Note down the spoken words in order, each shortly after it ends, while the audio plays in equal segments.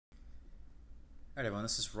Alright everyone,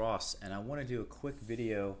 this is Ross and I want to do a quick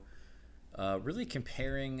video really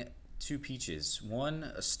comparing two peaches. One,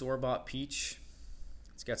 a store-bought peach.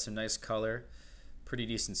 It's got some nice color, pretty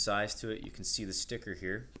decent size to it. You can see the sticker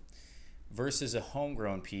here. Versus a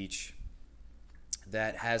homegrown peach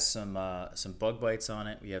that has some bug bites on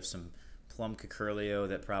it. We have some plum cucurlio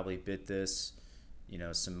that probably bit this. You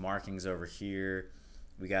know, some markings over here.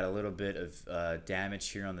 We got a little bit of damage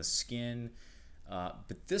here on the skin.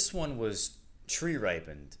 But this one was tree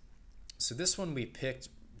ripened. So this one we picked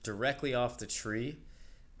directly off the tree.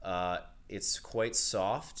 It's quite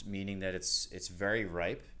soft, meaning that it's very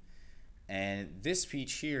ripe. And this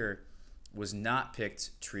peach here was not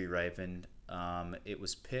picked tree ripened. It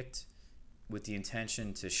was picked with the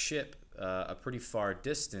intention to ship a pretty far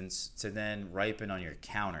distance to then ripen on your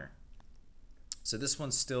counter. So this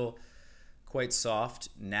one's still quite soft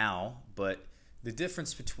now, but the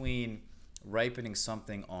difference between ripening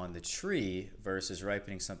something on the tree versus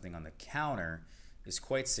ripening something on the counter is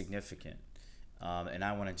quite significant. And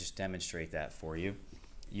I want to just demonstrate that for you.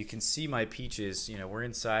 You can see my peaches, you know, we're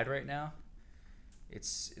inside right now.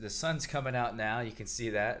 The sun's coming out now. You can see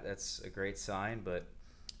that. That's a great sign, but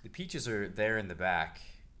the peaches are there in the back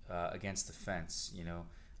against the fence. You know,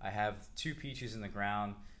 I have two peaches in the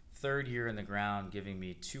ground, third year in the ground, giving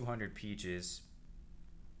me 200 peaches.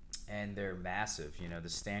 And they're massive. You know, the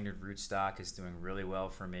standard rootstock is doing really well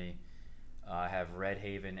for me. I have Red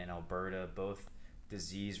Haven and Alberta, both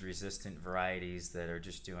disease-resistant varieties that are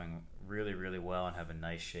just doing really, really well and have a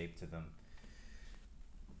nice shape to them.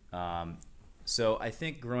 So I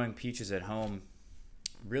think growing peaches at home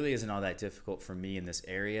really isn't all that difficult for me in this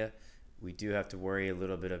area. We do have to worry a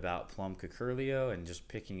little bit about plum cucurlio and just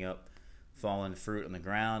picking up fallen fruit on the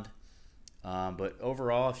ground. But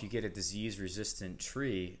overall, if you get a disease-resistant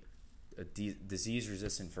tree, a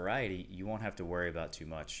disease-resistant variety, you won't have to worry about too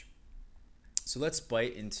much. So let's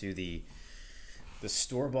bite into the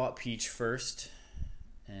store-bought peach first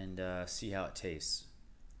and see how it tastes.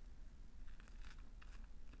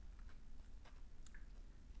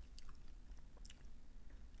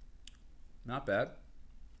 Not bad.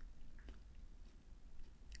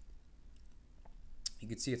 You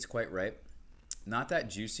can see it's quite ripe. Not that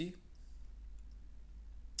juicy.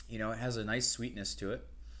 You know, it has a nice sweetness to it.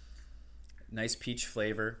 Nice peach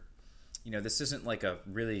flavor. You know, this isn't like a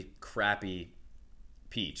really crappy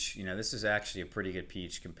peach. You know, this is actually a pretty good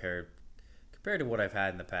peach compared to what I've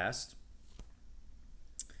had in the past.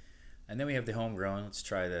 And then we have the homegrown. Let's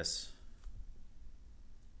try this.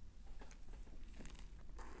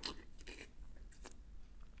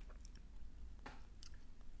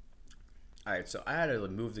 All right, so I had to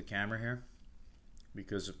move the camera here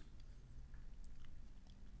because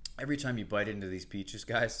every time you bite into these peaches,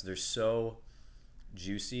 guys, they're so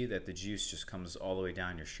juicy that the juice just comes all the way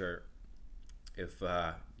down your shirt if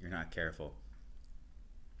you're not careful.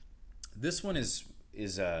 This one is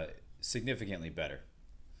significantly better.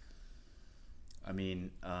 I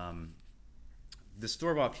mean, the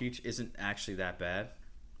store-bought peach isn't actually that bad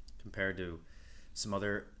compared to some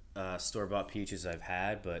other store-bought peaches I've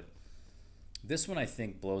had, but this one I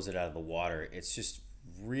think blows it out of the water. It's just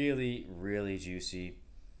really, really juicy.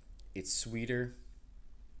 It's sweeter.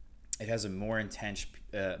 It has a more intense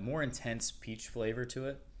peach flavor to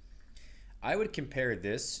it. I would compare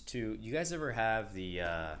this to, you guys ever have the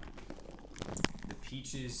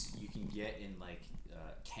peaches you can get in like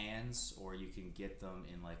cans, or you can get them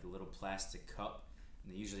in like a little plastic cup,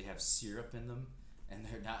 and they usually have syrup in them, and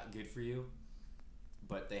they're not good for you,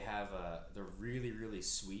 but they're really, really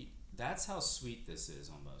sweet. That's how sweet this is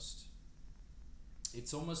almost.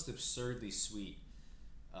 It's almost absurdly sweet.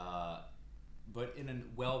 But in a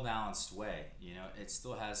well-balanced way. You know, it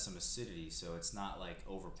still has some acidity, so it's not like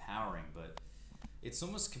overpowering, but it's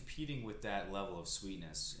almost competing with that level of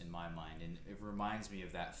sweetness in my mind, and it reminds me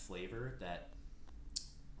of that flavor, that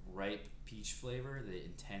ripe peach flavor, the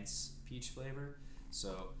intense peach flavor.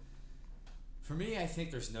 So for me, I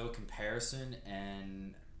think there's no comparison,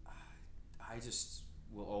 and I just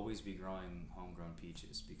will always be growing homegrown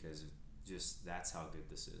peaches because that's how good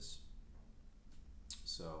this is.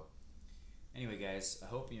 So anyway, guys, I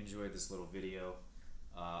hope you enjoyed this little video.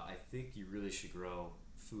 I think you really should grow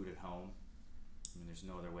food at home. I mean, there's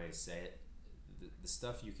no other way to say it. The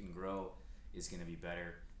stuff you can grow is going to be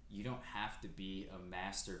better. You don't have to be a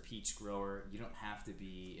master peach grower. You don't have to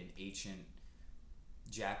be an ancient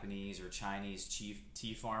Japanese or Chinese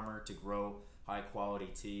tea farmer to grow high quality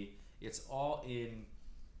tea. It's all in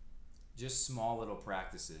just small little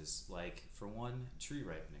practices, like for one, tree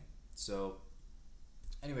ripening. So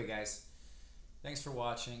anyway, guys, thanks for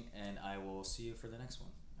watching, and I will see you for the next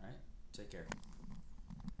one. All right, take care.